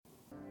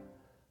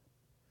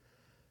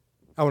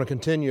I want to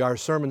continue our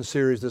sermon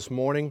series this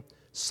morning,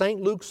 St.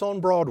 Luke's on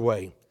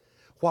Broadway,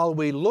 while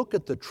we look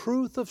at the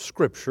truth of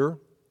Scripture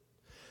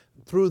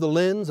through the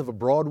lens of a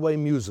Broadway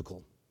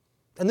musical.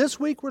 And this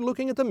week we're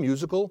looking at the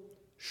musical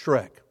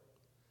Shrek.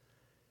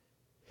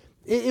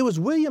 It was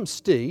William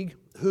Steig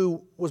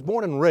who was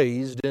born and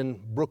raised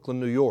in Brooklyn,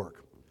 New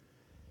York.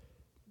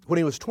 When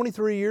he was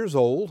 23 years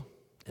old,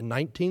 in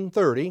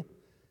 1930,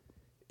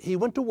 he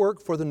went to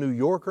work for the New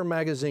Yorker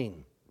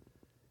magazine.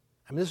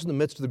 This is in the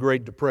midst of the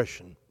Great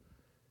Depression.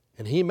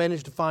 And he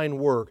managed to find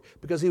work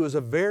because he was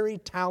a very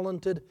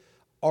talented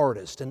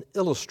artist and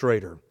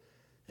illustrator.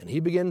 And he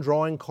began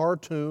drawing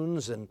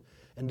cartoons and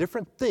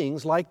different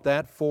things like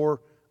that for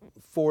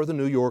the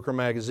New Yorker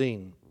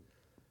magazine.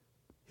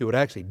 He would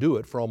actually do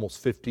it for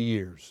almost 50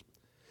 years.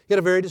 He had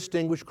a very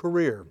distinguished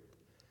career.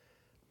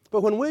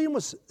 But when William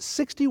was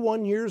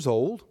 61 years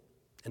old,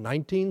 in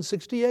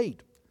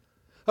 1968,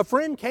 a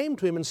friend came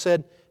to him and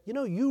said,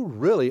 you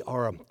really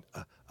are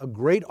a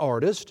great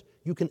artist.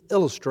 You can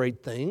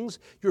illustrate things.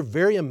 You're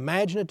very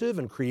imaginative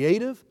and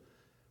creative.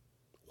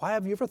 Why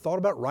have you ever thought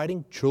about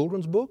writing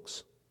children's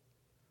books?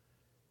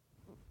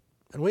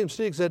 And William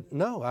Steig said,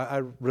 no,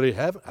 I really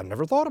haven't. I've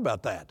never thought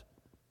about that.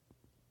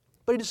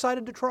 But he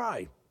decided to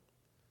try.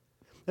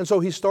 And so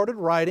he started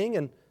writing,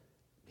 and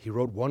he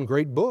wrote one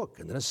great book,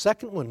 and then a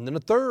second one, and then a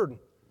third.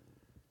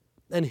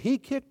 And he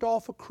kicked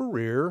off a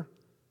career,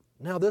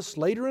 now this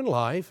later in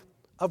life,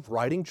 of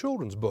writing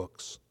children's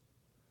books.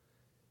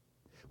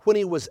 When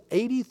he was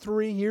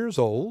 83 years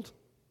old,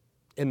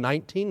 in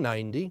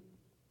 1990,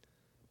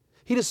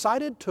 he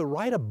decided to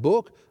write a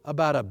book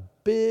about a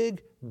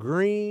big,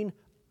 green,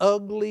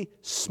 ugly,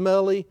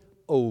 smelly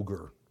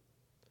ogre.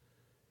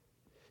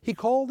 He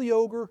called the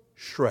ogre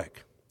Shrek.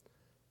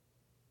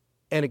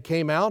 And it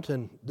came out,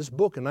 and this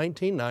book in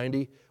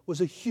 1990 was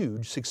a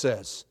huge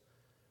success.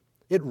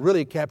 It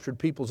really captured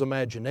people's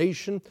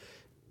imagination.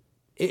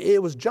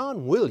 It was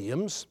John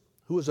Williams,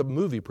 who was a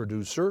movie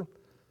producer,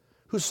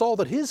 who saw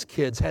that his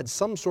kids had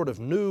some sort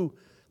of new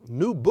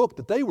book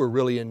that they were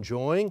really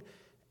enjoying,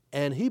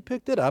 and he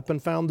picked it up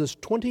and found this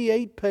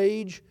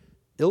 28-page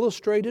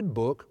illustrated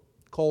book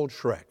called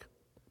Shrek.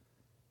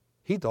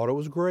 He thought it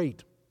was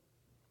great.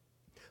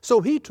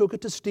 So he took it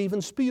to Steven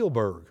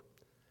Spielberg,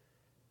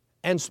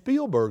 and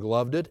Spielberg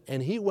loved it,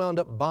 and he wound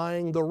up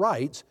buying the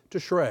rights to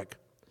Shrek,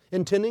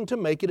 intending to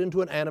make it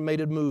into an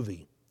animated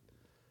movie.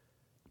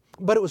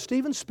 But it was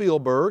Steven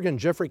Spielberg and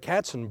Jeffrey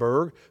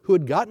Katzenberg who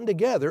had gotten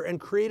together and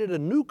created a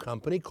new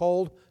company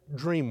called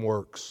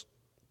DreamWorks.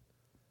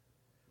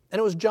 And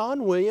it was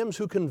John Williams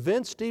who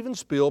convinced Steven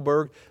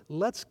Spielberg,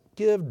 let's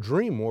give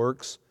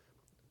DreamWorks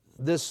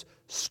this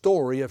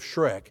story of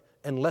Shrek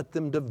and let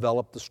them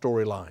develop the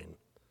storyline.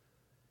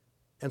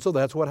 And so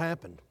that's what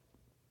happened.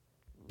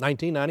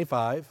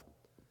 1995,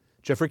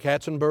 Jeffrey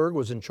Katzenberg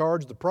was in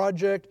charge of the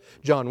project.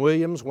 John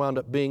Williams wound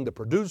up being the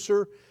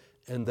producer,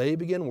 and they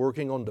began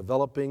working on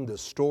developing the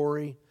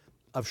story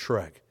of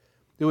Shrek.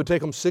 It would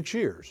take them 6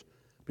 years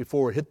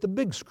before it hit the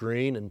big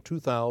screen in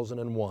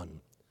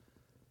 2001.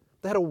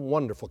 They had a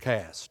wonderful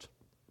cast.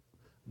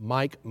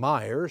 Mike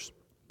Myers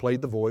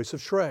played the voice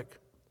of Shrek.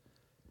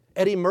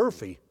 Eddie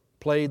Murphy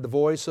played the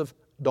voice of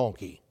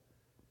Donkey.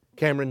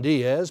 Cameron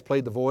Diaz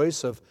played the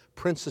voice of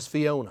Princess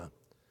Fiona.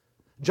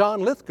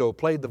 John Lithgow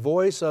played the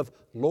voice of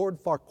Lord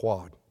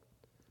Farquaad.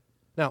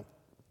 Now,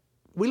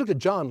 we looked at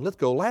John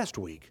Lithgow last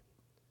week.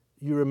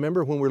 You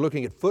remember when we were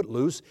looking at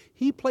Footloose,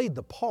 he played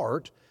the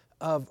part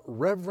of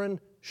Reverend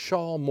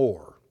Shaw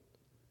Moore.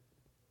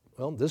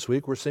 Well, this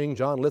week we're seeing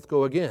John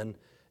Lithgow again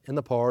in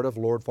the part of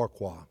Lord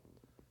Farquaad.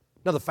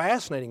 Now, the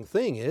fascinating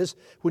thing is,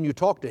 when you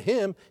talk to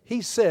him,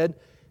 he said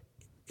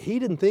he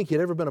didn't think he'd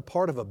ever been a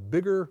part of a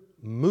bigger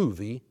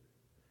movie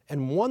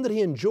and one that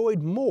he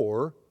enjoyed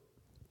more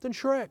than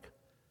Shrek.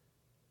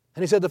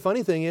 And he said the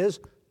funny thing is,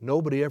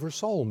 nobody ever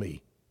saw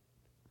me.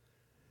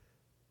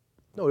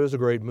 No, it was a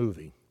great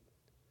movie.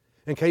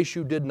 In case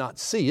you did not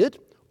see it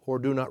or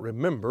do not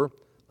remember,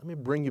 let me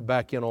bring you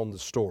back in on the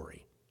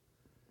story.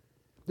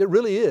 It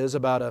really is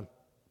about a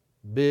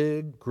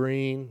big,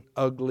 green,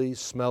 ugly,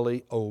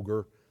 smelly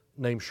ogre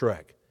named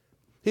Shrek.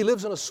 He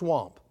lives in a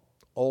swamp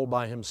all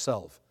by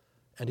himself,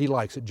 and he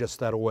likes it just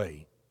that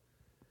way.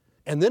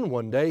 And then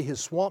one day his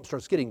swamp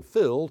starts getting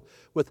filled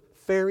with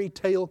fairy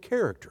tale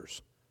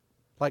characters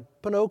like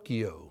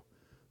Pinocchio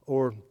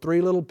or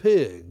Three Little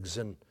Pigs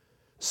and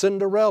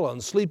Cinderella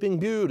and Sleeping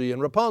Beauty and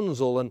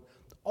Rapunzel, and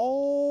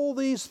all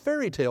these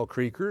fairy tale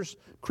creatures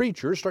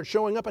start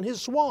showing up in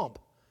his swamp.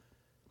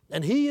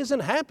 And he isn't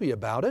happy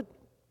about it,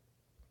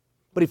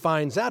 but he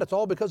finds out it's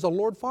all because of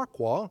Lord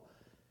Farquaad.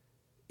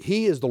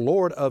 He is the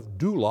Lord of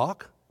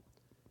Duloc,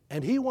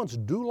 and he wants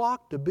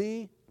Duloc to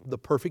be the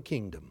perfect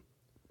kingdom,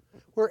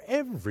 where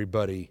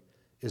everybody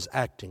is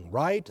acting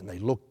right and they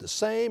look the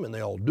same and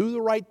they all do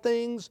the right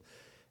things,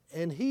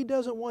 and he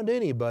doesn't want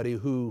anybody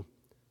who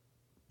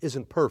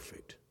isn't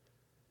perfect.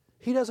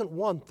 He doesn't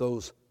want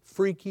those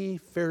freaky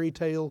fairy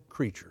tale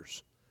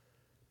creatures.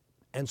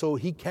 And so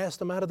he cast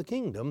them out of the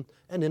kingdom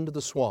and into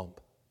the swamp.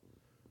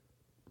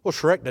 Well,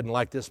 Shrek didn't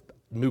like this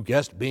new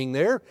guest being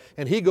there,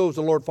 and he goes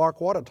to Lord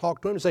Farquaad to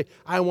talk to him and say,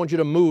 I want you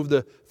to move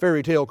the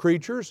fairy tale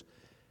creatures.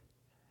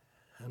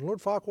 And Lord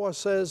Farquaad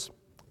says,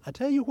 I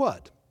tell you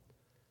what,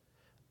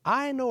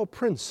 I know a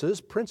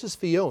princess, Princess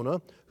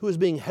Fiona, who is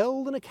being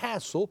held in a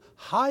castle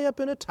high up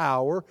in a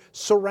tower,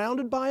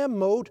 surrounded by a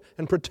moat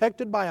and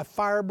protected by a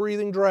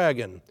fire-breathing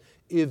dragon.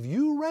 If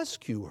you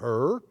rescue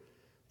her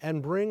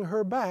and bring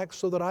her back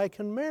so that I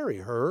can marry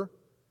her,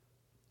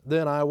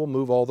 then I will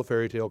move all the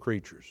fairy tale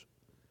creatures.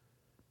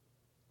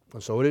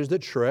 And so it is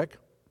that Shrek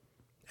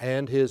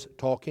and his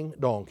talking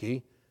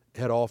donkey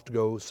head off to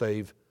go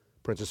save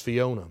Princess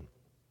Fiona.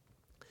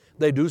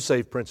 They do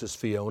save Princess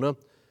Fiona.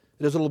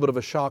 It is a little bit of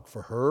a shock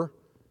for her.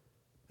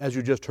 As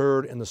you just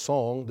heard in the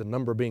song, the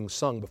number being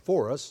sung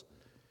before us,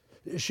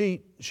 she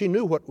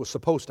knew what was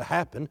supposed to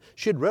happen.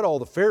 She had read all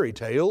the fairy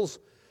tales.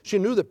 She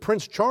knew that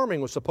Prince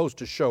Charming was supposed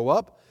to show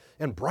up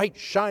in bright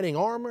shining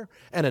armor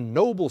and a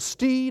noble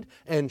steed,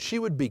 and she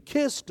would be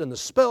kissed and the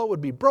spell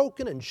would be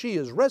broken and she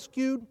is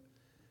rescued.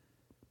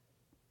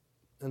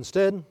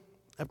 Instead,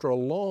 after a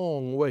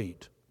long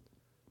wait,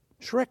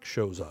 Shrek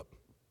shows up,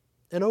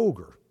 an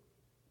ogre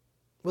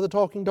with a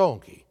talking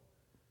donkey,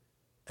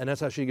 and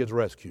that's how she gets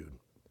rescued.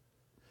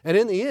 And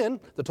in the end,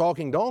 the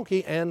talking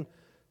donkey and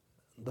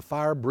the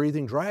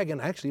fire-breathing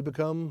dragon actually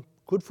become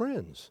good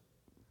friends.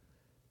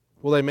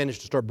 Well, they manage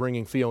to start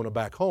bringing Fiona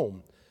back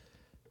home.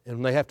 And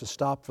when they have to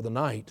stop for the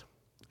night,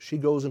 she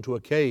goes into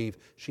a cave.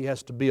 She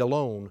has to be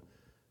alone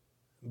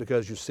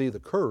because, you see, the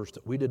curse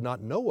that we did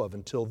not know of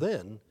until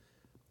then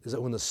is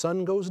that when the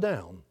sun goes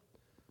down,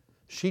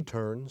 she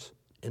turns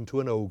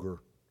into an ogre.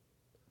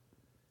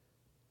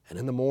 And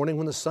in the morning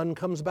when the sun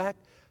comes back,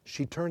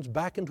 she turns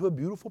back into a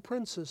beautiful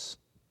princess.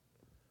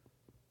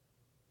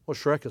 Well,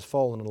 Shrek has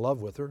fallen in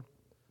love with her,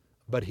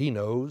 but he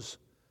knows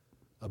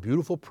a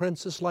beautiful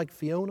princess like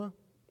Fiona,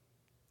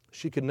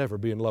 she could never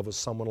be in love with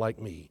someone like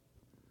me.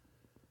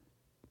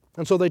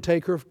 And so they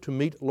take her to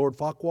meet Lord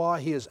Farquaad.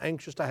 He is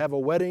anxious to have a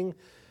wedding.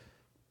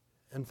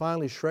 And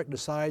finally, Shrek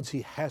decides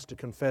he has to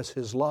confess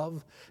his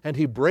love. And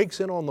he breaks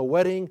in on the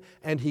wedding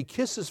and he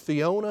kisses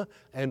Fiona.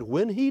 And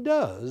when he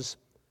does,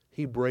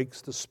 he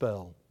breaks the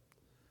spell.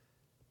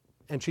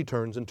 And she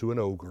turns into an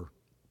ogre.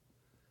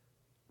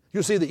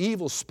 You see, the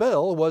evil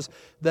spell was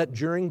that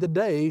during the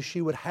day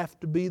she would have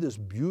to be this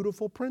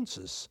beautiful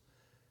princess.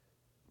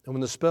 And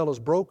when the spell is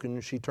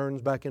broken, she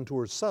turns back into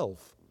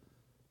herself,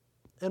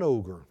 an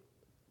ogre.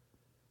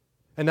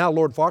 And now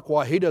Lord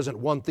Farquaad, he doesn't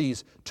want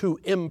these two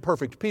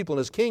imperfect people in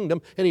his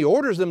kingdom, and he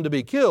orders them to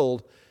be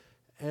killed.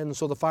 And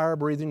so the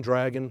fire-breathing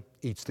dragon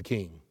eats the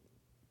king.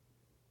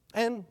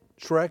 And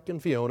Shrek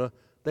and Fiona,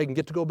 they can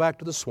get to go back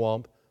to the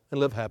swamp and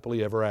live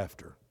happily ever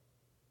after.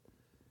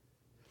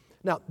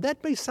 Now,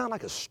 that may sound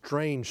like a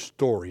strange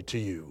story to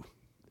you,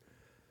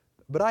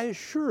 but I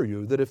assure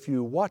you that if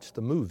you watch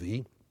the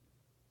movie,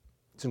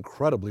 it's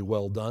incredibly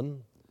well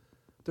done.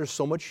 There's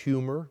so much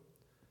humor,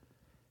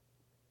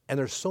 and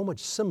there's so much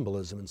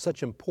symbolism and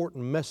such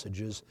important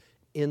messages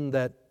in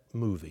that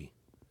movie.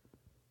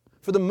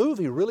 For the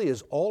movie really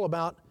is all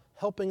about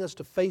helping us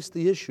to face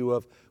the issue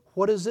of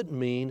what does it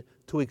mean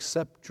to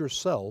accept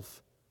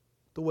yourself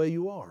the way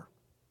you are.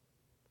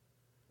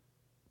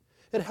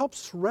 It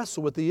helps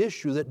wrestle with the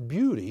issue that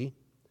beauty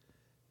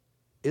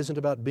isn't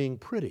about being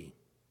pretty.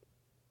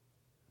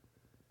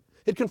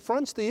 It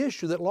confronts the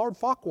issue that Lord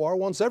Farquaad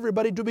wants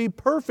everybody to be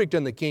perfect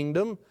in the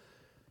kingdom,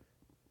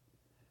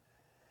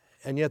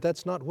 and yet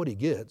that's not what he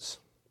gets.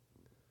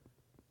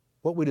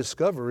 What we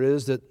discover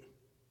is that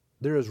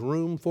there is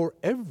room for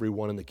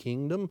everyone in the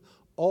kingdom.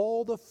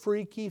 All the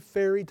freaky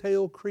fairy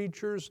tale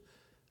creatures,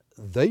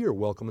 they are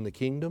welcome in the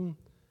kingdom,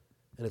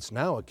 and it's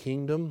now a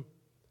kingdom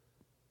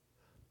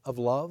of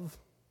love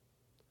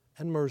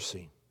and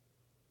mercy.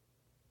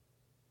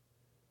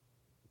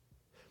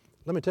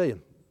 Let me tell you,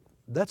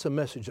 that's a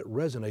message that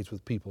resonates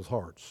with people's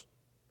hearts.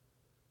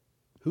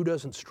 Who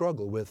doesn't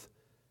struggle with,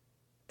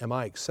 am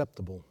I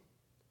acceptable?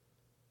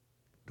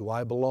 Do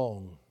I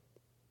belong?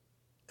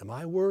 Am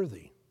I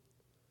worthy?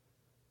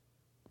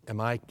 Am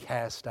I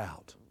cast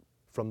out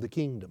from the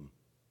kingdom?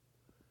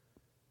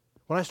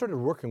 When I started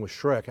working with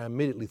Shrek, I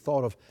immediately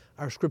thought of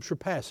our scripture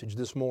passage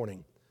this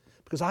morning,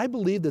 because I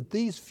believe that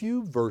these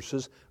few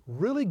verses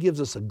really gives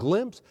us a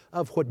glimpse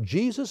of what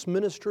Jesus'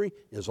 ministry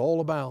is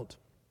all about.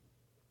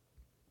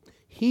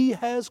 He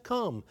has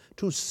come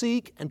to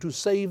seek and to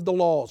save the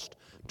lost,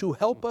 to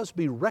help us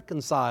be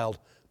reconciled,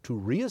 to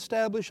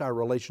reestablish our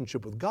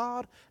relationship with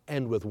God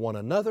and with one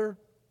another.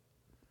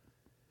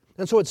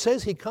 And so it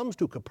says he comes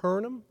to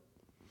Capernaum,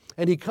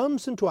 and he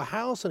comes into a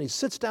house and he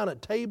sits down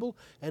at table,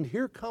 and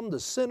here come the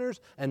sinners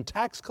and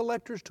tax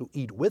collectors to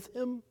eat with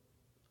him.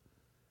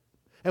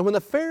 And when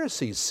the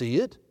Pharisees see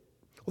it,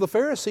 well, the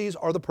Pharisees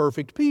are the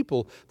perfect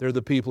people. They're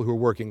the people who are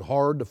working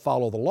hard to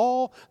follow the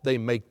law. They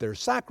make their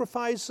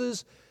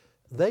sacrifices.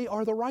 They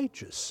are the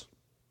righteous.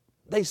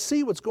 They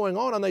see what's going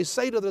on and they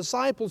say to the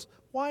disciples,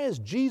 why is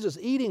Jesus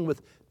eating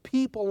with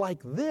people like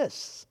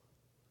this?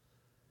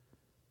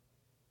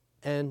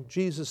 And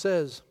Jesus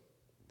says,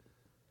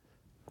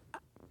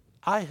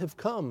 I have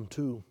come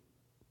to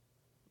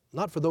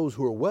not for those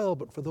who are well,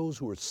 but for those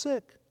who are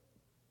sick.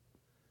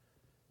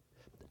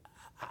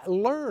 I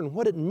learn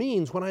what it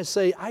means when I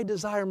say, I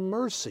desire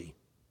mercy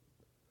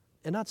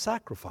and not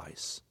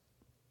sacrifice.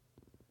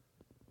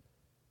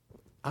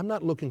 I'm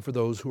not looking for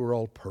those who are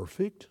all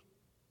perfect.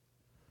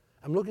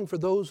 I'm looking for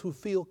those who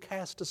feel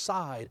cast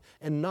aside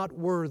and not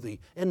worthy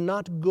and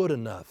not good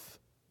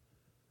enough.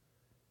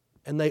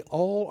 And they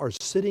all are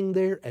sitting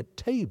there at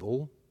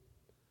table.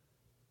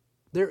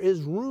 There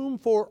is room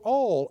for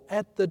all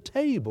at the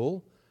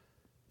table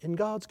in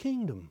God's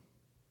kingdom.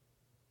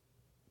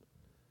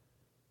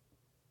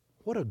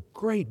 What a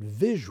great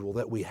visual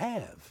that we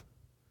have.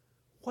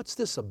 What's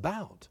this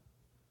about?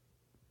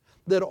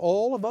 That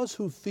all of us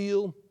who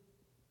feel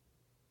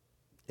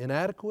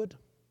inadequate,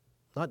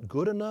 not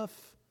good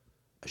enough,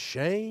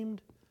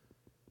 ashamed,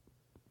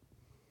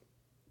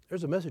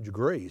 there's a message of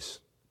grace,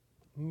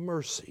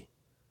 mercy,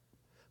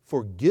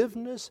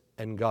 forgiveness,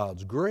 and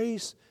God's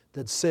grace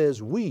that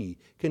says we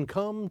can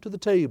come to the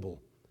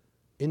table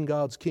in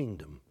God's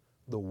kingdom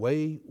the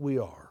way we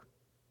are.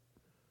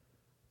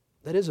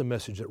 That is a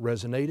message that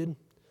resonated.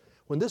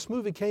 When this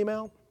movie came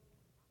out,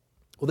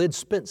 well, they'd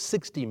spent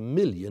 $60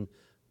 million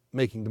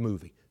making the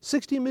movie.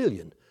 $60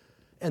 million.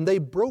 And they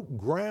broke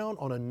ground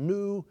on a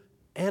new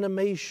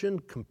animation,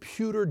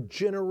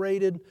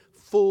 computer-generated,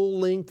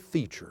 full-length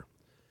feature.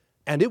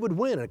 And it would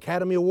win an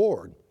Academy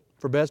Award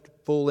for Best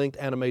Full-Length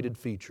Animated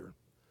Feature.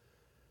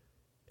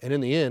 And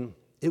in the end,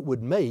 it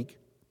would make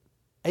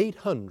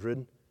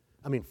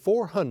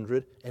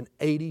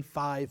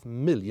 $485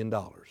 million.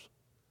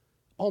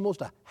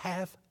 Almost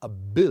 $500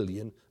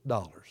 million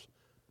on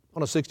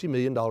a $60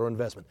 million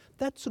investment.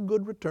 That's a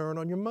good return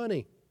on your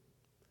money.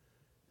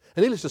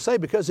 And needless to say,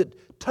 because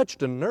it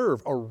touched a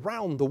nerve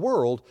around the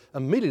world,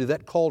 immediately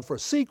that called for a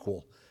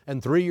sequel.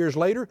 And 3 years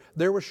later,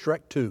 there was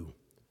Shrek 2.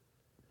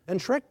 And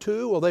Shrek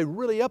 2, well, they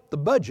really upped the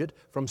budget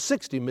from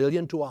 $60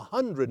 million to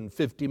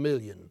 $150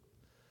 million.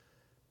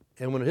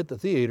 And when it hit the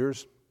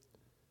theaters,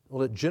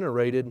 well, it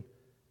generated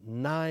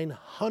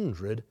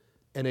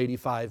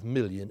 $985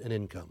 million in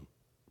income.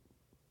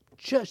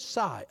 Just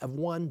shy of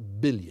 $1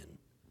 billion.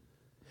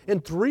 In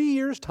 3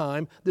 years'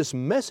 time, this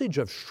message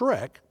of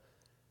Shrek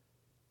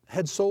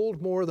had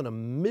sold more than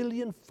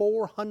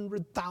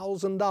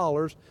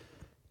 $1,400,000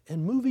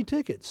 in movie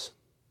tickets.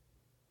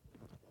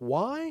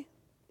 Why?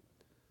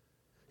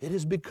 It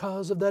is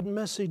because of that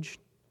message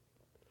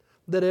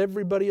that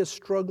everybody is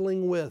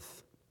struggling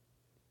with.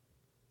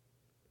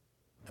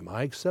 Am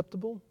I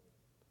acceptable?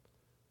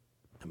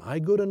 Am I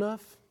good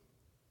enough?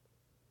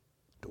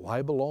 Do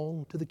I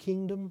belong to the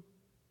kingdom?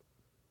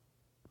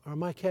 Or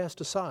am I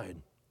cast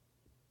aside?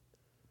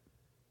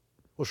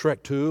 Well,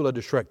 Shrek 2 led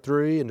to Shrek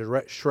 3 and to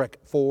Shrek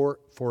 4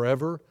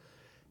 forever.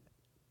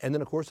 And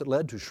then, of course, it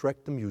led to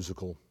Shrek the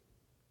Musical.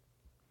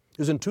 It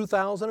was in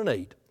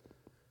 2008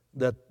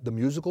 that the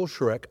musical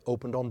Shrek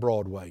opened on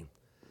Broadway.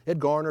 It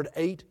garnered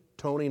 8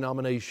 Tony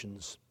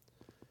nominations.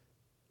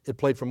 It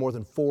played for more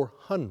than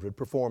 400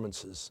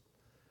 performances.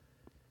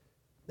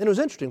 And it was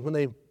interesting, when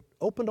they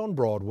opened on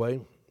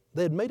Broadway,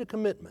 they had made a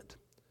commitment.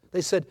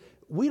 They said,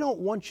 we don't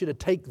want you to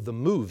take the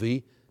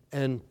movie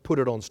and put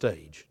it on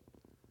stage.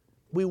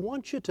 We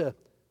want you to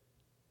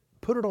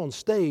put it on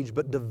stage,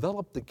 but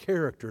develop the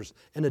characters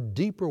in a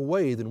deeper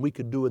way than we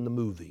could do in the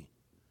movie.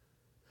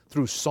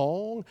 Through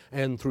song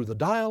and through the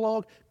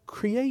dialogue,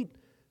 create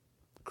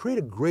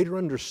a greater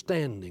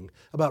understanding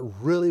about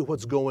really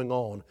what's going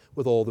on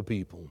with all the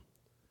people.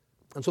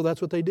 And so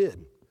that's what they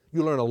did.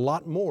 You learn a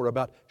lot more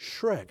about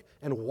Shrek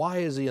and why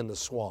is he in the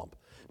swamp.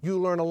 You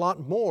learn a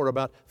lot more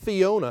about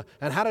Fiona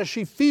and how does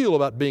she feel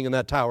about being in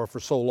that tower for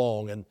so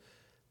long. And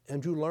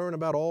you learn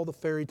about all the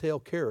fairy tale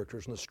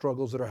characters and the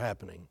struggles that are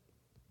happening.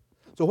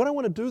 So what I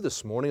want to do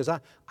this morning is I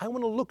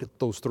want to look at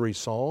those 3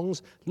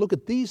 songs, look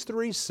at these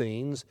 3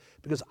 scenes,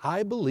 because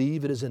I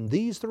believe it is in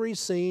these 3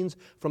 scenes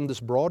from this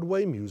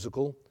Broadway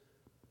musical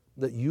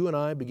that you and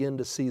I begin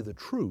to see the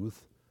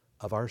truth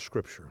of our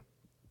Scripture.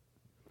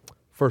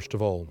 First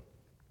of all,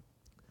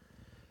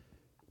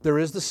 there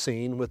is the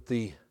scene with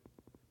the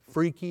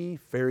freaky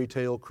fairy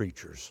tale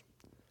creatures.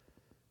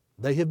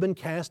 They have been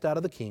cast out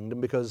of the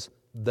kingdom because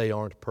they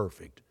aren't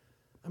perfect.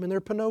 I mean,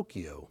 they're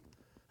Pinocchio,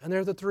 and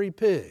they're the 3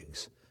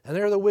 pigs, and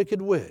they're the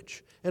Wicked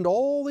Witch, and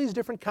all these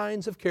different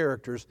kinds of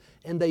characters,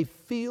 and they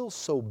feel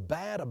so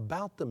bad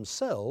about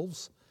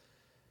themselves,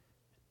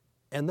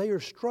 and they are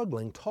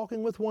struggling,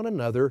 talking with one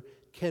another.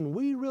 Can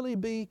we really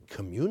be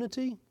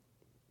community?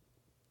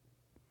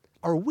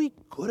 Are we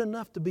good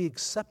enough to be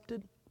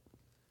accepted?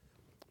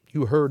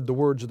 You heard the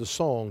words of the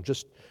song,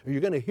 you're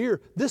going to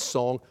hear this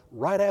song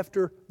right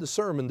after the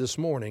sermon this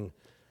morning,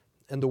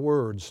 and the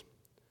words.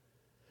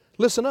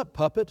 Listen up,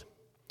 puppet.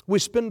 We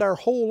spend our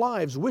whole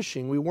lives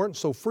wishing we weren't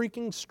so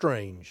freaking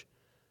strange.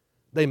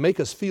 They make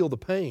us feel the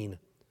pain,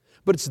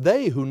 but it's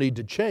they who need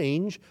to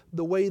change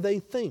the way they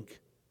think.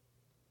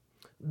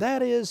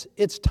 That is,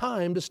 it's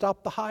time to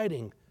stop the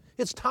hiding.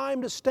 It's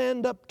time to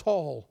stand up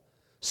tall.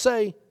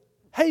 Say,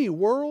 hey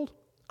world,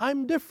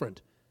 I'm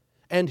different.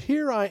 And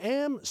here I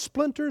am,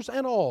 splinters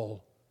and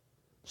all.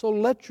 So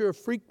let your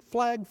freak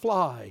flag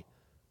fly.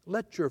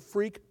 Let your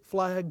freak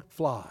flag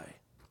fly.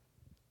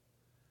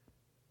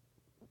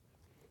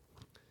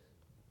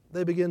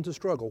 They begin to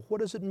struggle.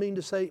 What does it mean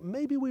to say,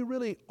 maybe we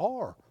really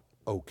are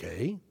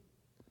okay?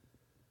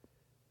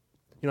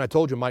 I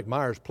told you Mike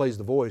Myers plays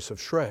the voice of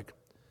Shrek,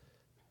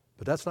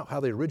 but that's not how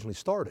they originally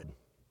started.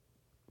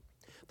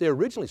 They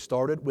originally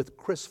started with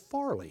Chris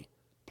Farley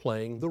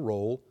playing the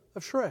role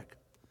of Shrek.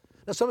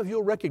 Now, some of you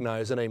will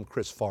recognize the name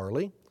Chris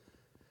Farley.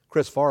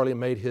 Chris Farley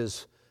made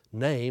his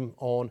name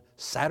on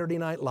Saturday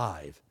Night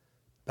Live.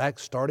 Back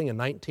starting in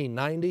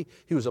 1990,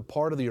 he was a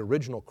part of the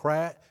original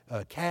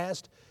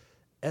cast,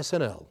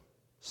 SNL,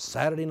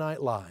 Saturday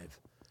Night Live.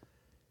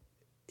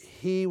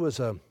 He was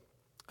a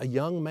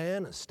young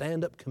man, a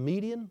stand-up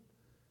comedian.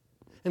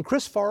 And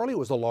Chris Farley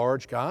was a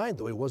large guy,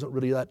 though he wasn't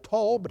really that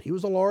tall, but he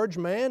was a large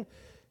man.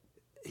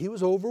 He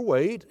was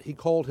overweight. He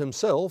called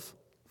himself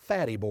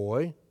Fatty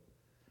Boy.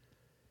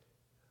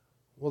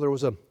 Well, there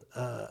was a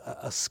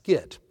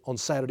skit on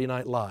Saturday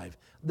Night Live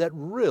that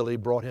really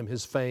brought him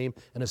his fame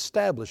and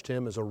established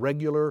him as a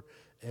regular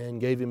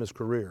and gave him his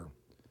career.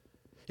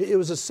 It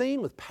was a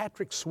scene with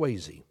Patrick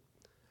Swayze,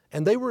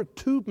 and they were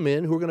two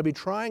men who were going to be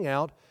trying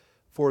out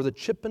for the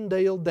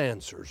Chippendale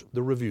Dancers,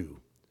 the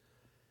review.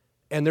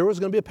 And there was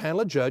going to be a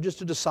panel of judges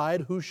to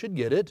decide who should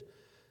get it.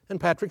 And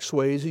Patrick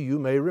Swayze, you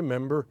may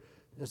remember,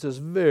 is this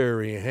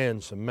very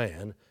handsome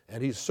man,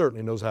 and he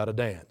certainly knows how to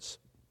dance.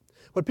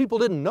 What people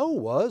didn't know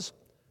was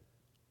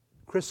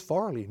Chris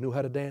Farley knew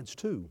how to dance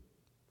too.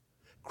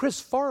 Chris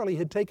Farley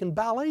had taken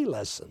ballet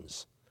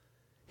lessons.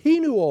 He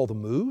knew all the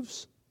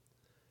moves.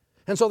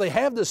 And so they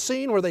have this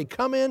scene where they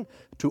come in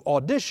to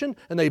audition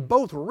and they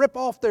both rip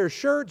off their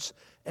shirts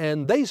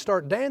and they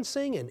start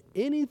dancing, and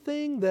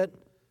anything that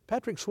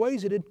Patrick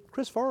Swayze did,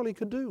 Chris Farley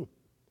could do.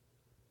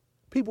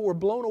 People were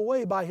blown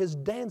away by his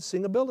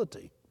dancing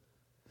ability.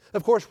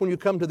 Of course, when you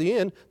come to the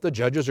end, the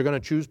judges are going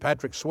to choose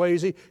Patrick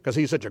Swayze because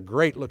he's such a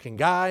great-looking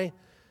guy.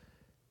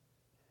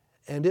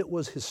 And it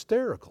was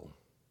hysterical.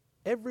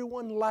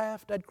 Everyone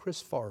laughed at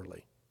Chris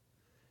Farley.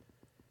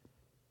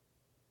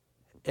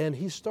 And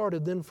he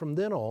started then from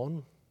then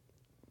on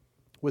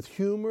with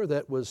humor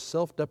that was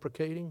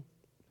self-deprecating.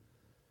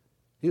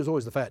 He was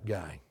always the fat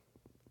guy.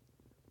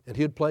 And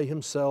he'd play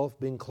himself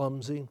being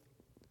clumsy,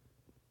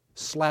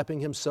 slapping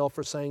himself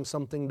for saying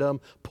something dumb,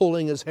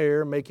 pulling his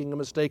hair, making a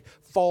mistake,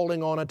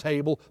 falling on a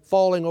table,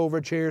 falling over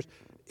chairs.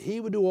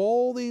 He would do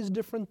all these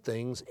different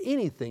things,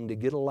 anything to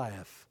get a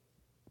laugh.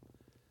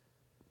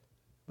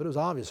 But it was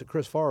obvious that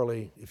Chris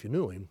Farley, if you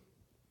knew him,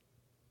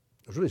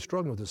 was really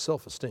struggling with his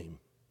self-esteem.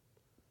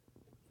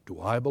 Do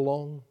I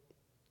belong?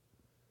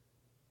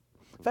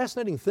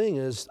 Fascinating thing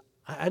is,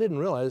 I didn't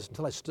realize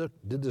until I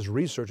did this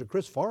research that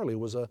Chris Farley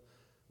was a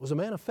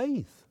man of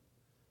faith.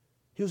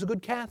 He was a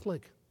good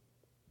Catholic.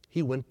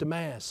 He went to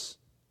Mass.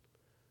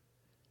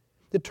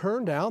 It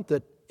turned out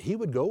that he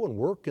would go and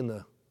work in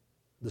the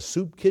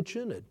soup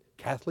kitchen at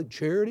Catholic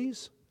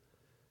Charities.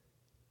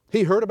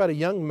 He heard about a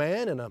young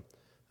man in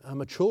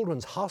a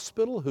children's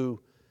hospital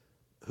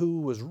who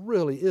was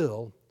really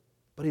ill,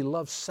 but he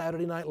loved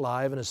Saturday Night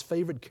Live, and his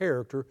favorite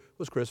character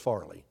was Chris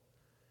Farley.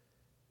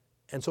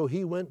 And so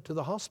he went to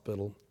the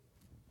hospital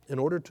in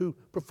order to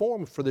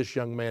perform for this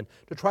young man,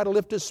 to try to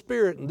lift his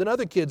spirit. And then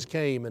other kids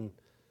came, and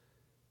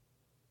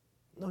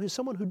no, he's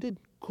someone who did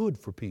good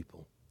for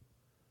people.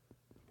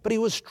 But he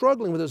was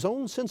struggling with his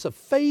own sense of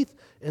faith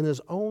and his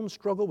own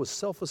struggle with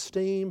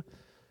self-esteem.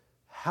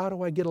 How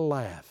do I get a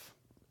laugh?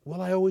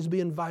 Will I always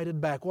be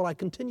invited back? Will I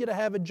continue to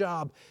have a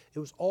job? It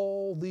was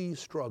all these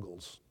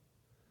struggles.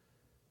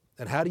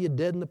 And how do you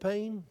deaden the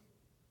pain?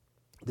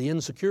 The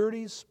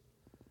insecurities?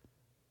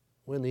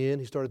 Well, in the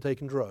end, he started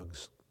taking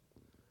drugs.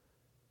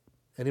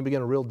 And he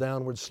began a real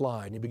downward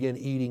slide, and he began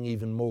eating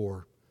even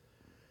more.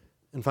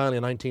 And finally,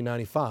 in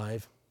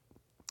 1995,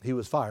 he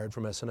was fired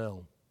from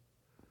SNL.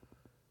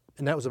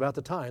 And that was about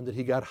the time that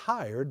he got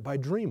hired by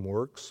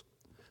DreamWorks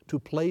to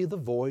play the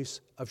voice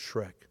of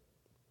Shrek.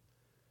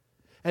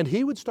 And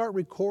he would start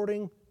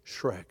recording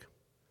Shrek,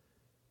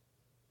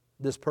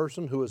 this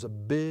person who is a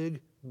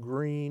big,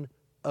 green,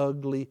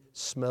 ugly,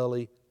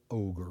 smelly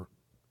ogre.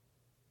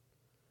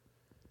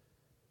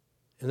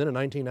 And then in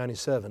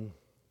 1997,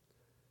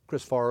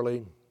 Chris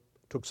Farley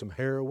took some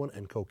heroin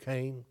and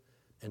cocaine,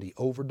 and he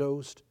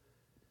overdosed,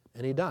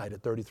 and he died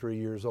at 33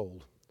 years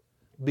old,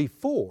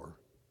 before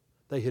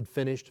they had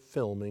finished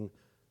filming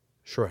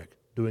Shrek,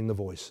 doing the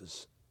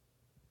voices.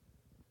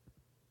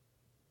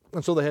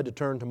 And so they had to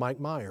turn to Mike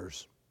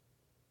Myers,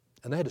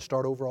 and they had to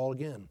start over all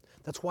again.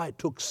 That's why it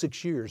took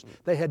 6 years.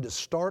 They had to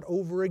start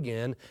over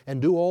again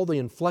and do all the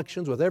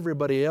inflections with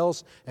everybody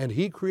else, and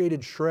he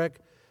created Shrek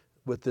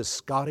with this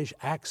Scottish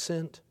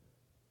accent.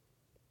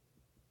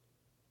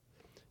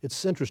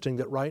 It's interesting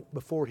that right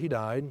before he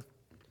died,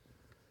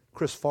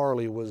 Chris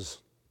Farley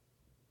was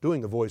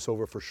doing the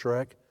voiceover for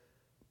Shrek,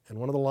 and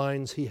one of the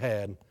lines he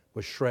had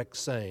was Shrek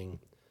saying,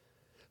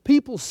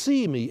 "People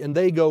see me and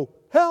they go,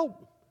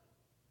 'Help!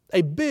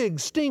 A big,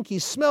 stinky,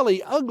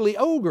 smelly, ugly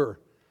ogre.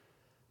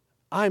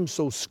 I'm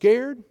so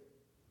scared.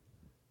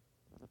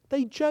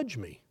 They judge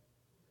me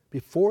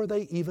before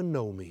they even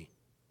know me.'"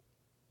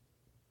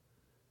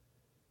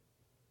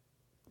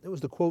 It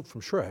was the quote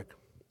from Shrek,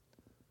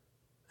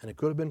 and it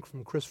could have been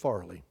from Chris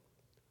Farley,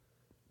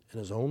 in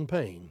his own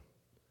pain,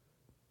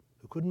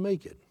 who couldn't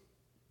make it.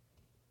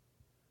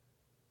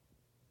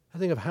 I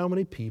think of how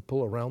many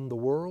people around the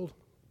world.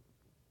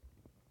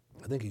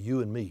 I think of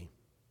you and me.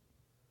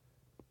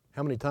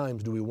 How many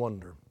times do we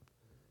wonder,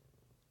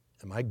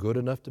 am I good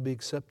enough to be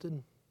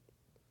accepted?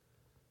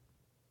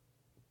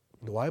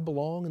 Do I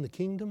belong in the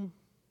kingdom?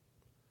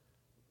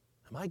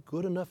 Am I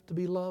good enough to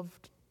be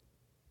loved?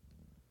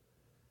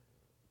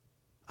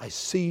 I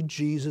see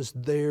Jesus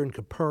there in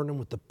Capernaum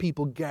with the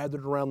people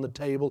gathered around the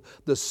table,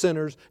 the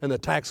sinners and the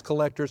tax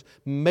collectors,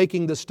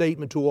 making the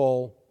statement to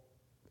all,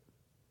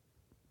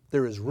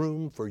 there is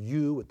room for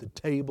you at the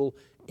table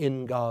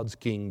in God's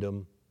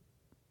kingdom.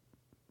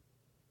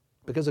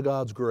 Because of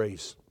God's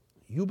grace,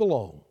 you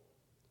belong.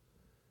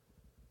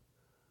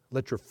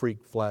 Let your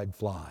freak flag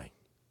fly.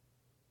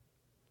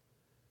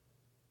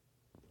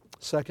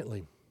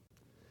 Secondly,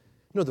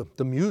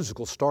 the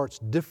musical starts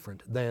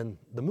different than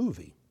the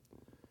movie.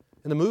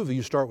 In the movie,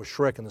 you start with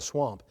Shrek in the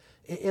swamp.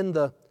 In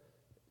the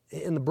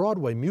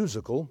Broadway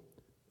musical,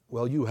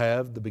 well, you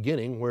have the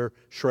beginning where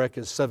Shrek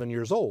is 7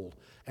 years old,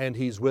 and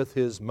he's with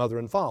his mother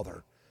and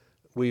father.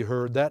 We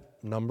heard that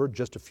number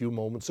just a few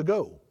moments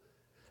ago.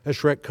 As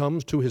Shrek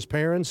comes to his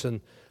parents,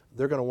 and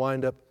they're going to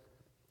wind up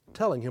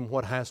telling him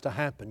what has to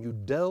happen. You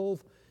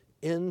delve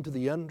into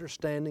the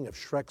understanding of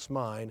Shrek's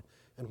mind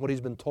and what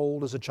he's been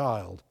told as a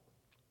child.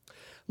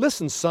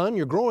 Listen, son,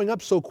 you're growing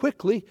up so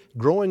quickly,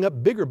 growing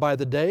up bigger by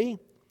the day,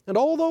 and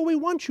although we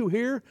want you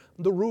here,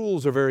 the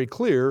rules are very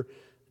clear.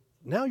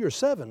 Now you're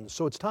 7,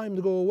 so it's time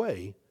to go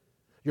away.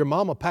 Your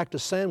mama packed a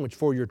sandwich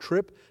for your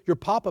trip. Your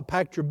papa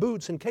packed your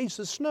boots in case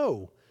of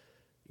snow.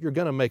 You're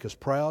going to make us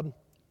proud.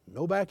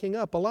 No backing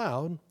up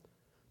allowed.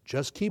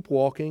 Just keep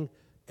walking,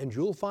 and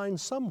you'll find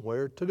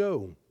somewhere to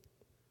go.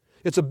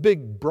 It's a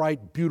big,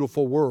 bright,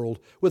 beautiful world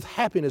with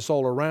happiness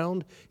all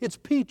around. It's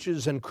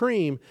peaches and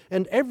cream,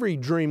 and every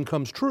dream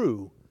comes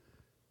true.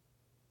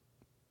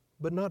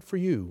 But not for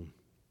you.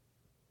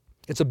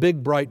 It's a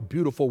big, bright,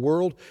 beautiful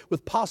world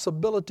with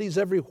possibilities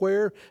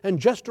everywhere, and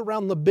just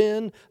around the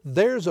bend,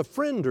 there's a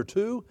friend or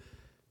two,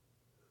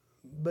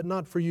 but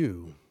not for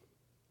you.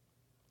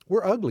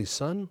 We're ugly,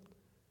 son,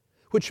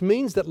 which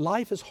means that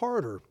life is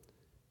harder.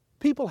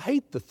 People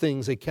hate the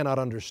things they cannot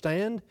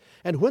understand,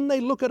 and when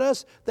they look at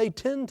us, they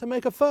tend to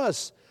make a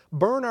fuss,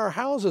 burn our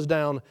houses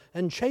down,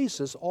 and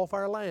chase us off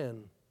our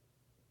land.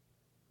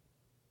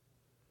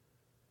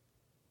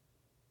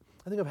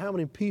 I think of how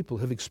many people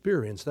have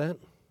experienced that.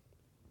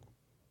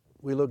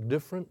 We look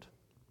different.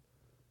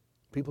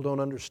 People don't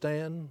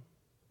understand.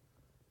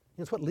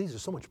 It's what leads to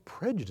so much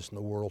prejudice in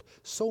the world,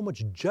 so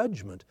much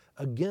judgment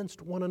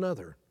against one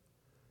another.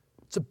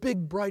 It's a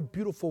big, bright,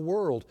 beautiful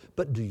world,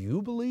 but do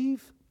you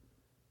believe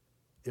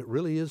it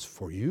really is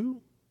for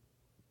you?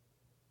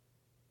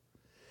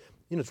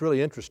 It's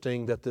really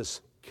interesting that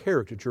this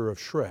caricature of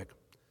Shrek,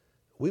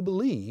 we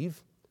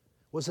believe,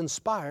 was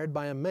inspired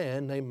by a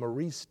man named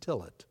Maurice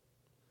Tillet.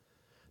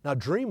 Now,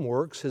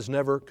 DreamWorks has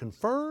never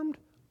confirmed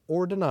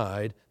or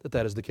denied that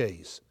that is the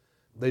case.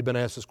 They've been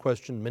asked this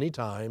question many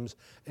times,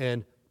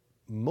 and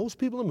most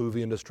people in the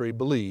movie industry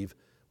believe,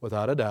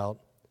 without a doubt,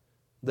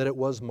 that it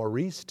was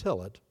Maurice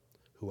Tillet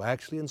who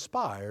actually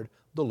inspired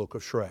the look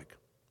of Shrek.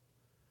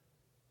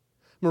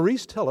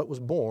 Maurice Tillet was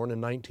born in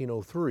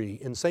 1903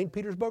 in St.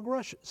 Petersburg,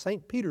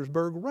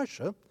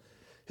 Russia.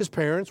 His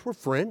parents were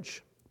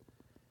French.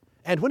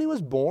 And when he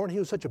was born, he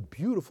was such a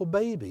beautiful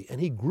baby, and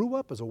he grew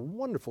up as a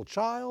wonderful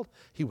child.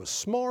 He was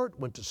smart,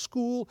 went to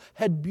school,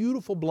 had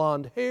beautiful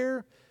blonde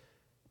hair.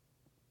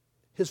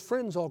 His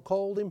friends all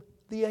called him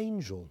the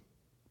angel.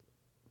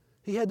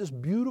 He had this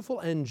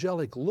beautiful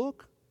angelic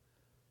look.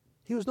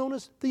 He was known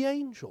as the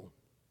angel.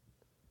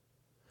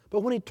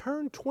 But when he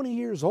turned 20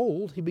 years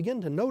old, he began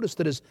to notice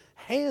that his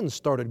hands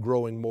started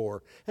growing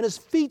more, and his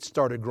feet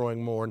started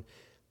growing more, and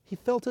he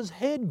felt his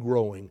head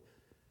growing,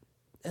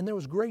 and there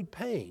was great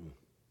pain.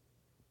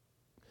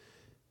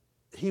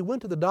 He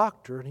went to the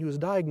doctor, and he was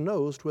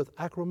diagnosed with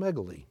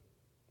acromegaly.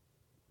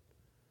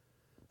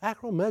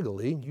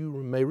 Acromegaly, you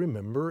may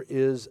remember,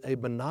 is a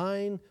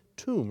benign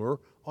tumor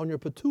on your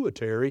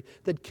pituitary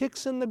that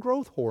kicks in the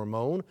growth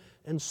hormone,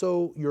 and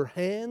so your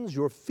hands,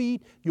 your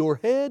feet, your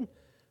head,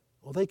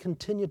 well, they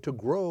continue to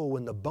grow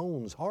when the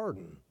bones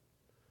harden.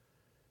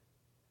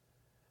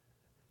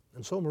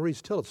 And so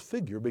Maurice Tillet's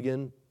figure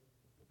began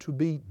to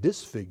be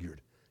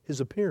disfigured,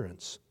 his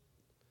appearance.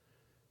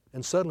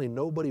 And suddenly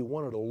nobody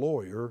wanted a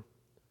lawyer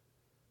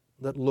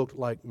that looked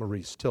like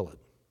Maurice Tillet.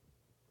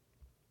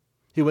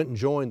 He went and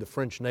joined the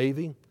French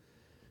Navy.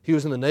 He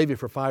was in the Navy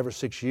for 5 or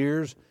 6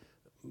 years,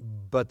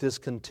 but this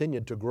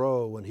continued to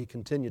grow, and he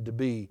continued to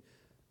be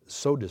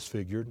so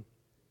disfigured.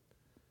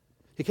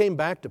 He came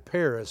back to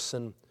Paris,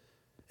 and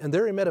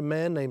there he met a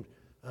man named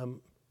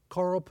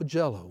Carl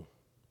Pagello.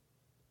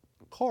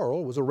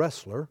 Carl was a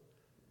wrestler,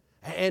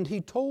 and he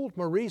told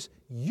Maurice,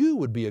 "You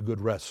would be a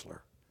good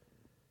wrestler."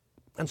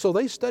 And so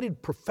they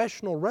studied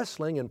professional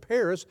wrestling in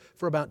Paris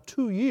for about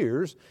 2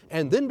 years,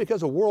 and then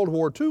because of World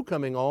War II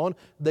coming on,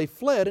 they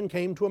fled and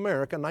came to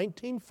America in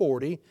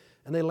 1940,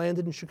 and they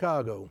landed in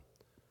Chicago.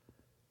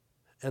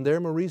 And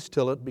there Maurice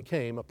Tillet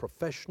became a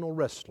professional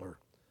wrestler.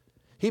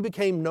 He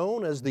became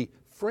known as the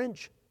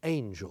French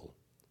Angel,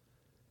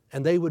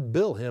 and they would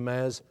bill him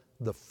as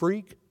the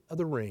freak of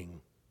the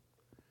ring.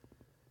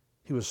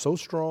 He was so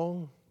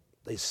strong,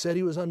 they said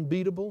he was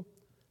unbeatable,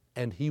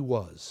 and he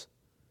was.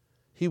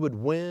 He would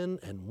win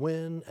and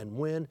win and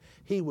win.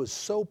 He was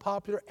so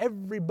popular,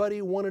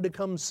 everybody wanted to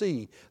come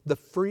see the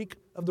freak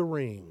of the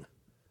ring,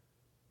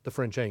 the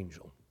French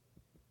Angel.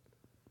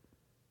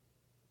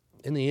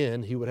 In the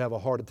end, he would have a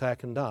heart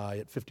attack and die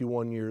at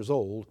 51 years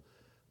old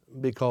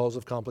because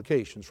of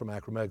complications from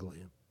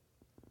acromegaly.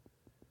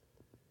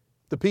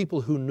 The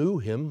people who knew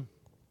him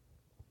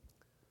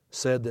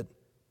said that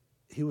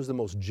he was the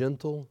most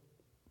gentle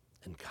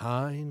and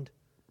kind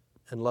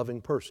and loving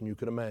person you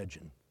could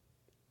imagine.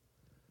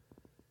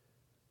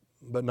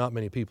 But not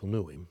many people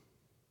knew him.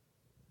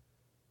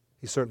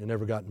 He certainly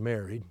never got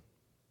married.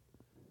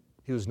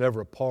 He was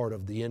never a part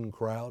of the in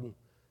crowd,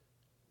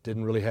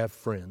 didn't really have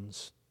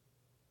friends.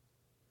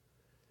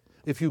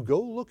 If you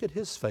go look at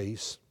his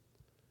face,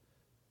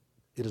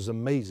 it is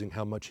amazing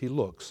how much he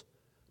looks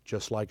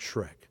just like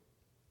Shrek.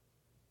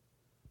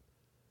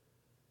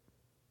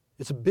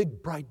 It's a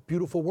big, bright,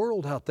 beautiful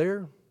world out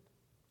there,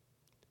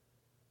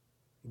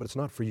 but it's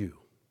not for you.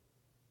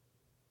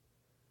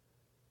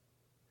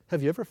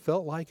 Have you ever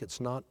felt like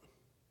it's not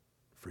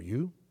for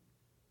you?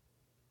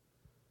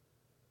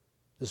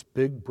 This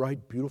big,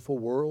 bright, beautiful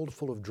world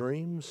full of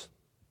dreams?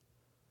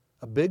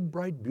 A big,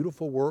 bright,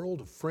 beautiful world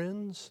of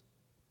friends?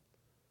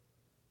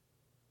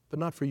 But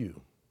not for you.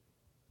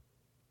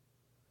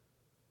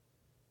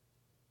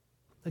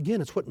 Again,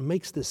 it's what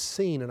makes this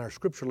scene in our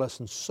scripture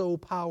lesson so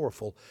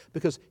powerful,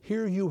 because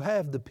here you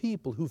have the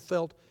people who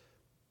felt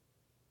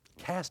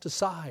cast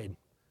aside,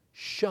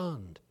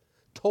 shunned,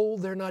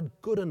 told they're not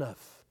good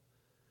enough.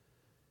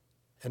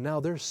 And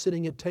now they're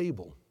sitting at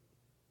table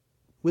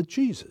with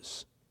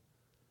Jesus.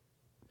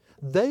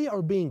 They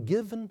are being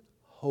given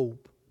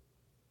hope.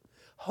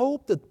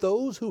 Hope that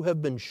those who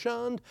have been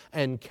shunned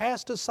and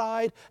cast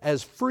aside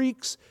as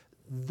freaks,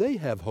 they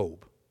have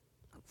hope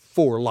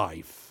for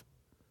life.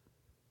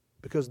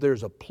 Because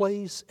there's a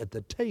place at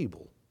the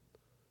table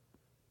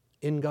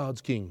in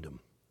God's kingdom.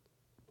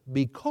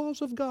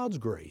 Because of God's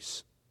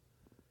grace,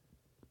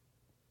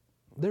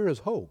 there is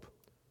hope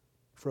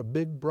for a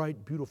big,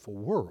 bright, beautiful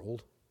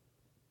world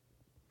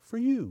for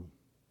you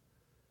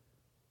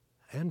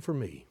and for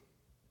me.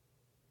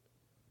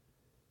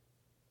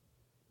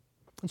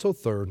 And so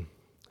third,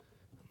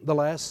 the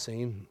last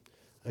scene,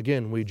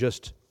 again, we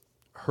just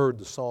heard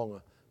the song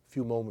a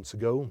few moments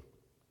ago.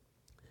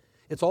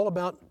 It's all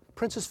about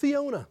Princess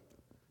Fiona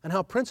and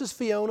how Princess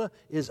Fiona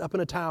is up in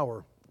a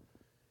tower.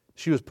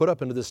 She was put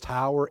up into this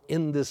tower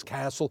in this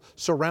castle,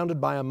 surrounded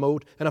by a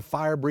moat and a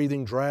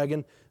fire-breathing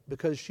dragon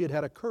because she had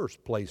had a curse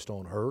placed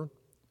on her.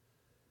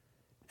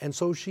 And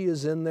so she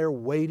is in there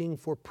waiting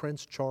for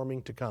Prince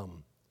Charming to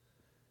come.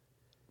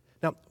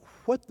 Now,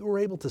 what we're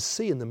able to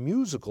see in the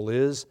musical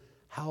is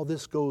how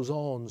this goes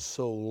on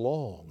so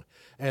long,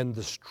 and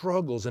the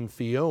struggles in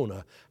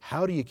Fiona.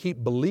 How do you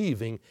keep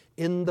believing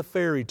in the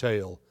fairy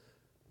tale?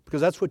 Because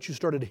that's what you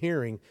started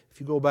hearing if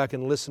you go back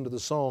and listen to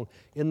the song.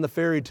 In the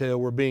fairy tale,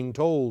 we're being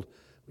told,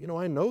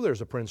 I know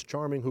there's a Prince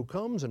Charming who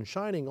comes in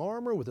shining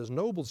armor with his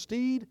noble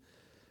steed.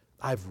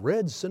 I've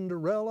read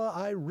Cinderella,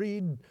 I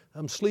read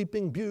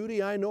Sleeping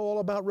Beauty, I know all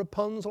about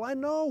Rapunzel, I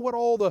know what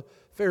all the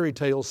fairy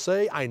tales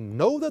say, I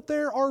know that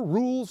there are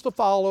rules to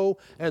follow,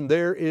 and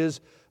there is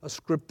a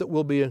script that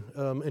will be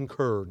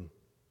incurred.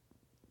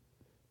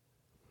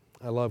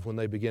 I love when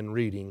they begin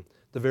reading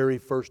the very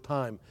first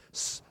time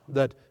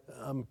that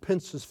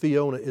Princess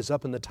Fiona is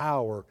up in the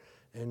tower,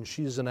 and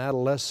she's an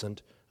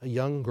adolescent, a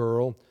young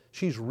girl.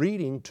 She's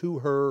reading to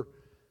her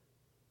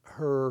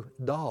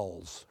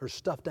dolls, her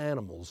stuffed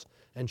animals,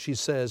 and she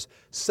says,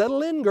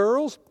 "Settle in,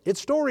 girls,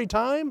 it's story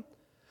time.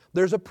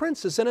 There's a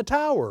princess in a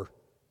tower."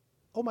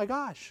 Oh my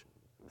gosh,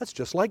 that's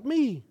just like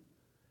me.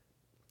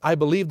 I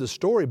believe the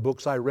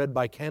storybooks I read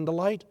by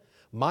candlelight,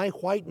 My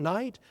White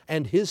Knight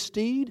and His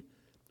Steed,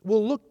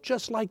 will look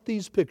just like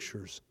these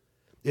pictures.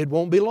 It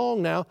won't be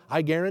long now,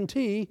 I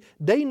guarantee.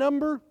 Day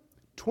number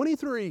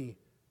 23.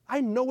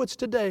 I know it's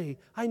today.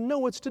 I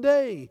know it's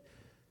today.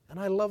 And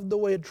I love the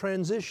way it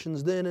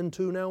transitions then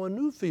into now a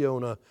new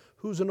Fiona,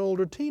 who's an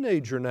older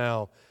teenager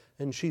now,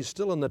 and she's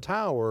still in the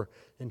tower,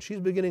 and she's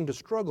beginning to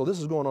struggle. This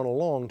is going on a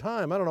long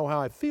time. I don't know how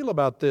I feel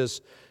about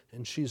this.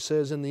 And she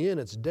says in the end,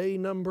 it's day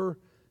number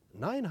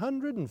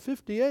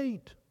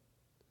 958.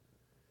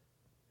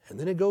 And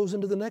then it goes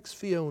into the next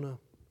Fiona.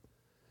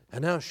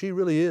 And now she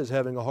really is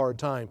having a hard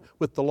time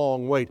with the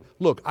long wait.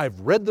 Look, I've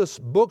read the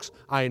books.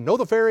 I know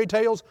the fairy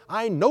tales.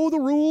 I know the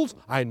rules.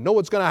 I know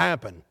what's going to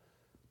happen.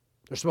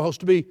 There's supposed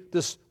to be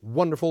this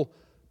wonderful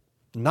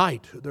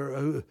knight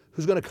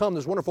who's going to come,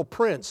 this wonderful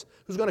prince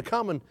who's going to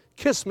come and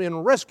kiss me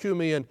and rescue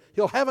me, and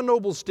he'll have a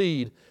noble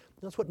steed.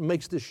 That's what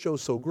makes this show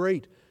so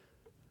great.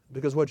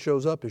 Because what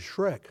shows up is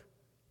Shrek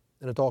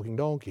and a talking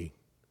donkey.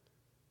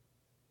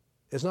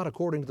 It's not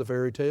according to the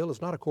fairy tale.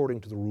 It's not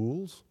according to the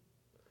rules.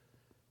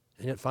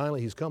 And yet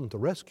finally he's come to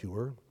rescue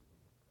her.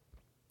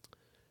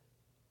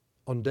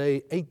 On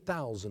day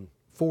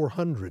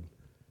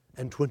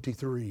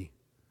 8,423,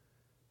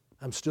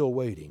 I'm still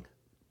waiting.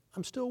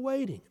 I'm still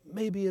waiting.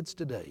 Maybe it's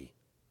today.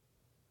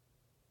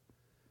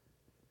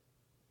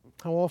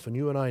 How often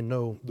you and I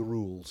know the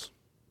rules.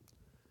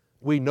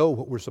 We know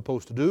what we're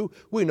supposed to do.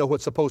 We know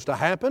what's supposed to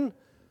happen.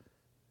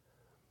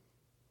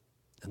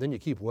 And then you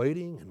keep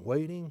waiting and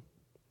waiting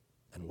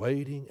and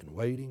waiting and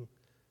waiting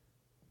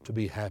to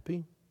be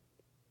happy,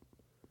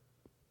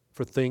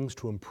 for things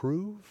to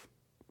improve,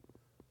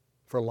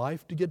 for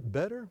life to get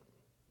better.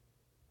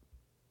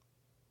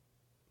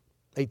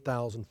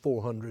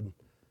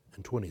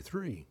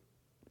 8,423.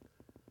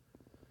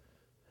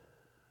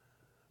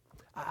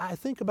 I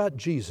think about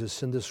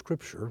Jesus in this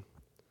scripture.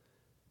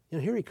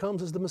 Here he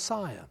comes as the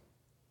Messiah.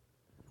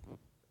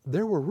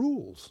 There were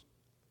rules.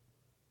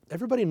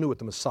 Everybody knew what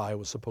the Messiah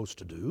was supposed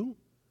to do.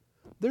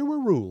 There were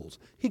rules.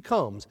 He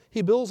comes,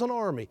 he builds an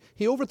army,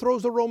 he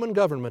overthrows the Roman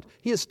government,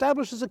 he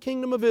establishes a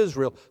kingdom of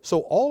Israel, so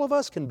all of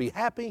us can be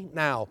happy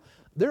now.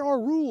 There are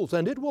rules,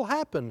 and it will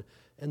happen.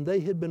 And they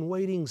had been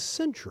waiting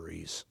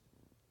centuries,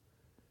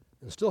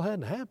 and still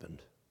hadn't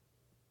happened.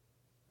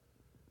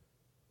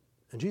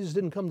 And Jesus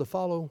didn't come to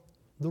follow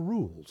the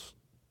rules.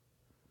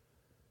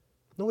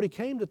 No, what he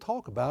came to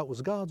talk about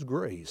was God's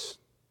grace.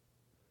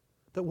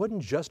 That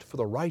wasn't just for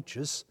the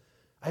righteous.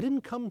 I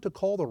didn't come to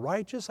call the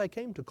righteous, I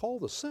came to call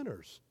the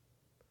sinners.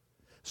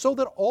 So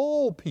that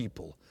all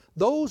people,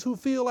 those who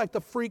feel like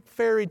the freak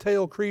fairy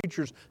tale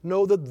creatures,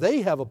 know that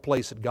they have a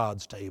place at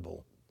God's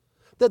table,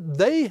 that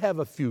they have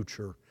a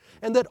future,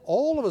 and that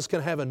all of us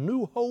can have a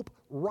new hope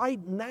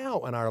right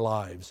now in our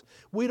lives.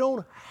 We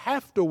don't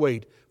have to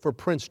wait for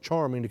Prince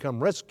Charming to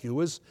come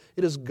rescue us.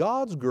 It is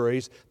God's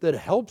grace that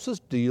helps us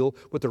deal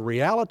with the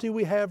reality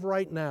we have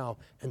right now.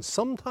 And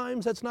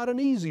sometimes that's not an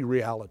easy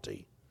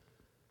reality.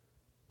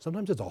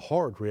 Sometimes it's a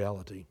hard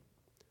reality.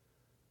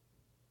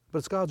 But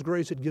it's God's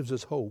grace that gives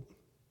us hope.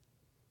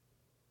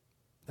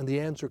 And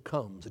the answer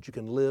comes that you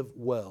can live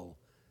well,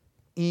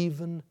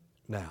 even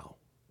now.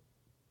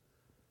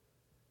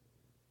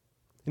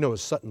 You know, it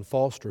was Sutton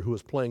Foster who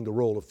was playing the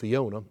role of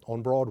Fiona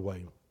on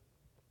Broadway.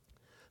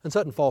 And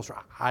Sutton Foster,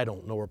 I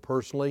don't know her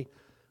personally,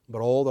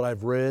 but all that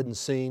I've read and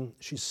seen,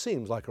 she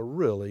seems like a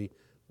really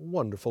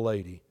wonderful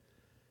lady.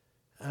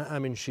 I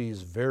mean,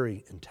 she's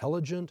very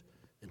intelligent,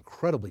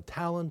 incredibly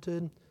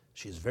talented.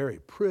 She's very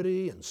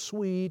pretty and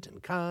sweet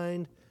and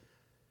kind.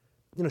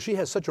 You know, she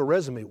has such a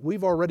resume.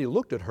 We've already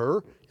looked at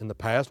her in the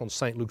past on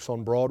St. Luke's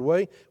on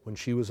Broadway when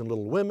she was in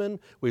Little Women.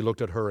 We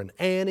looked at her in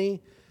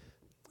Annie.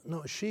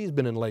 No, she's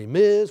been in Les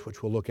Mis,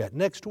 which we'll look at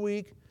next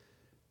week.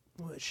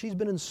 She's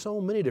been in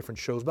so many different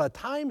shows. By the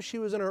time she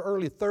was in her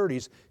early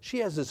 30s, she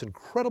has this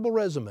incredible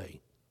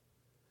resume.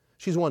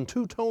 She's won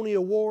 2 Tony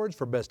Awards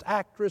for Best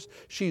Actress.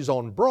 She's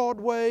on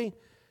Broadway.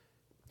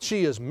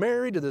 She is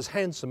married to this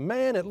handsome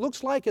man. It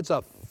looks like it's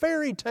a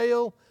fairy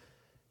tale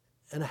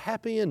and a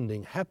happy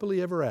ending,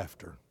 happily ever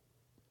after.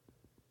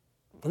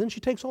 And then she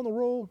takes on the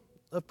role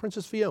of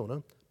Princess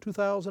Fiona,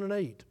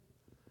 2008. And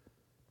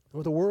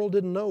what the world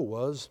didn't know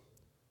was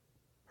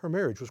her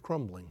marriage was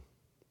crumbling.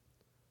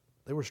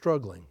 They were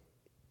struggling.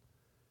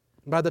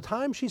 And by the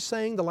time she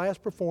sang the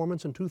last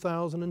performance in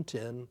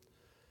 2010,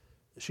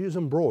 she was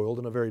embroiled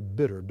in a very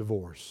bitter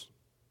divorce.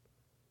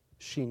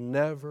 She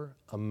never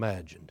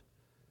imagined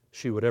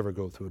she would ever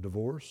go through a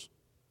divorce.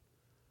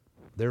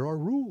 There are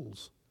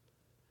rules.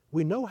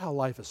 We know how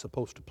life is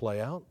supposed to play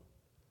out.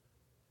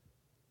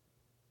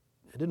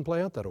 It didn't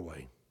play out that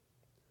way.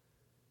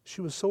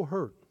 She was so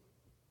hurt.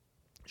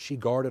 She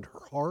guarded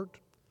her heart.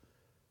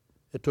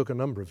 It took a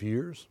number of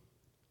years.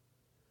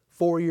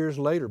 4 years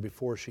later,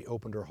 before she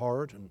opened her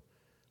heart and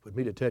would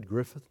meet a Ted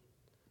Griffith,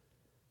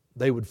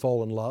 they would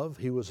fall in love.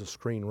 He was a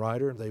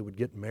screenwriter. They would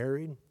get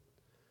married.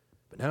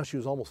 But now she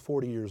was almost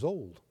 40 years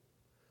old.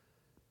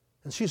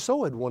 And she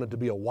so had wanted to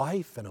be a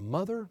wife and a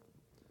mother,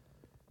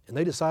 and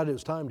they decided it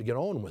was time to get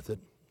on with it.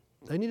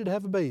 They needed to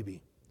have a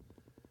baby.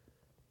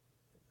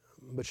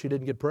 But she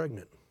didn't get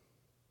pregnant.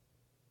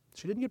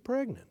 She didn't get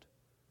pregnant.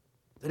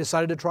 They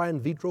decided to try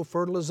in vitro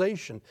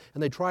fertilization,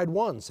 and they tried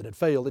once and it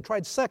failed. They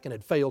tried second,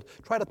 it failed.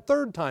 Tried a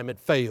third time, it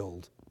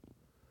failed.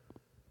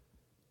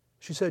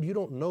 She said, you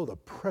don't know the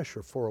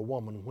pressure for a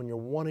woman when you're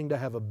wanting to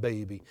have a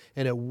baby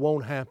and it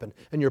won't happen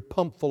and you're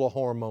pumped full of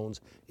hormones.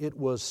 It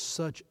was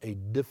such a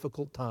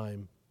difficult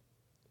time.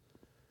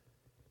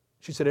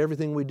 She said,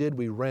 everything we did,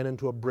 we ran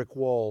into a brick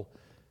wall.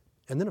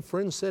 And then a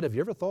friend said, have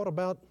you ever thought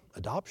about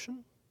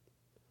adoption?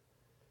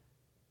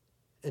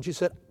 And she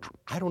said,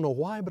 I don't know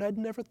why, but I'd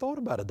never thought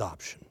about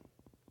adoption.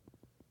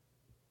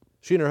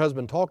 She and her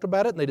husband talked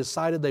about it, and they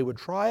decided they would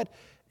try it.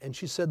 And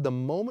she said, the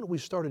moment we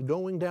started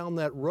going down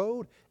that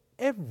road,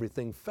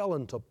 everything fell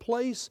into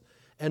place.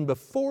 And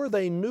before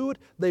they knew it,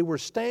 they were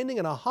standing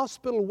in a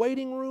hospital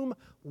waiting room,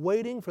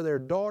 waiting for their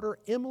daughter,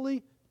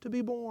 Emily, to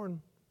be born.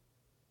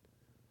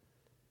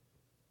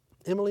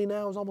 Emily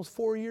now is almost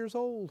 4 years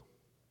old.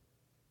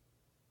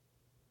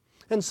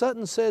 And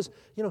Sutton says,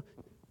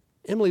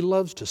 Emily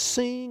loves to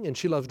sing, and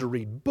she loves to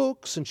read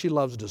books, and she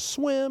loves to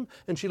swim,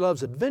 and she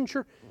loves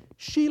adventure.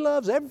 She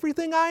loves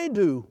everything I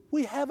do.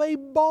 We have a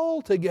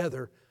ball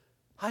together.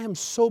 I am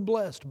so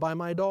blessed by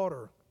my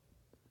daughter.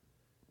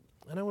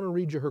 And I want to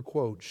read you her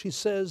quote. She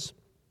says,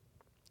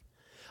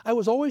 I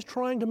was always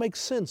trying to make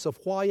sense of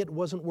why it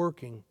wasn't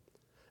working.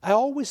 I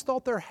always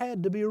thought there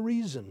had to be a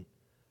reason.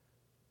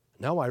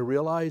 Now I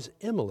realize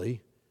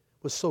Emily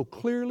was so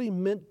clearly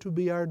meant to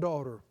be our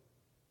daughter.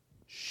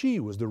 She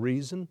was the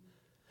reason.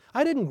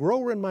 I didn't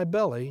grow her in my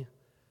belly,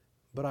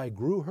 but I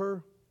grew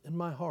her in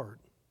my heart.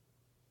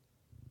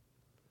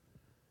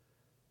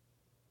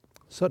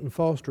 Sutton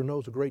Foster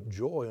knows a great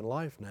joy in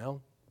life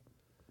now.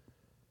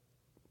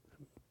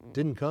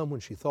 Didn't come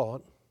when she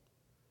thought,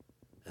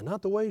 and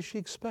not the way she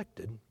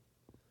expected.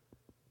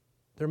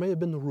 There may have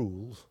been the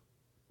rules,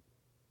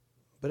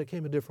 but it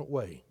came a different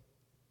way.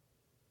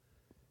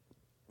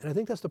 And I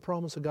think that's the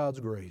promise of God's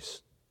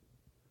grace.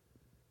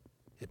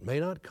 It may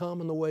not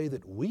come in the way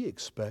that we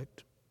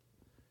expect,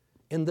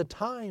 in the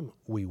time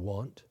we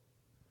want,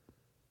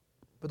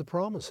 but the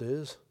promise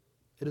is,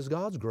 it is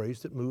God's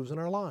grace that moves in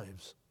our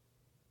lives.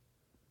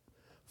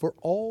 For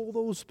all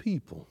those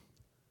people,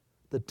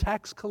 the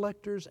tax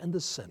collectors and the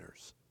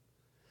sinners,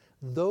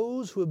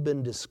 those who have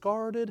been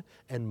discarded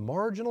and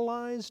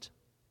marginalized,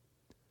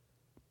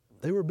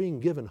 they were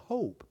being given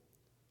hope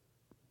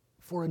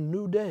for a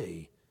new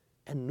day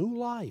and new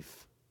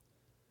life,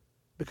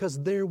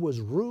 because there was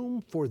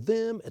room for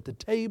them at the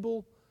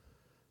table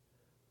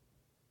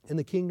in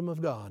the kingdom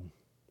of God.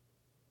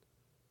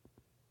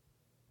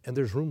 And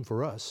there's room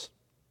for us.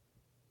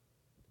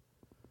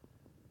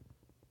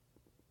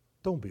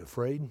 Don't be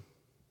afraid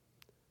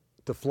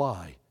to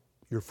fly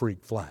your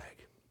freak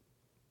flag.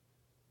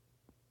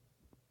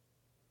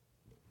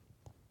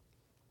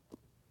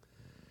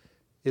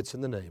 It's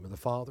in the name of the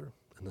Father,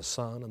 and the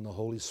Son, and the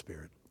Holy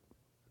Spirit.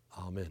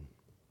 Amen.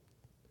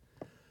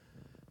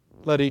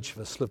 Let each of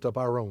us lift up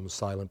our own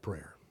silent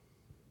prayer.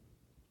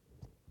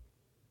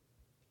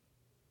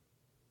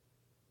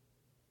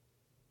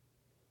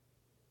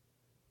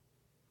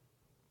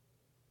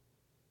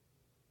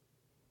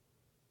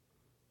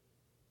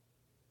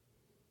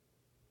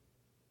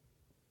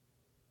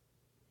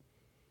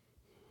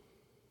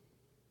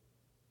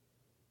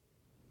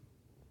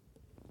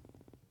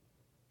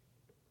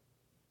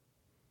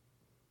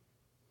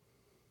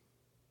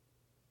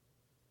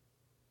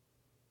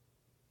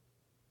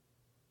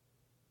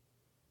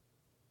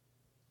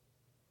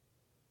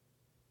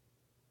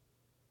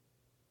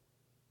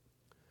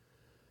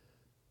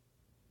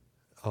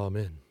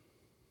 Amen.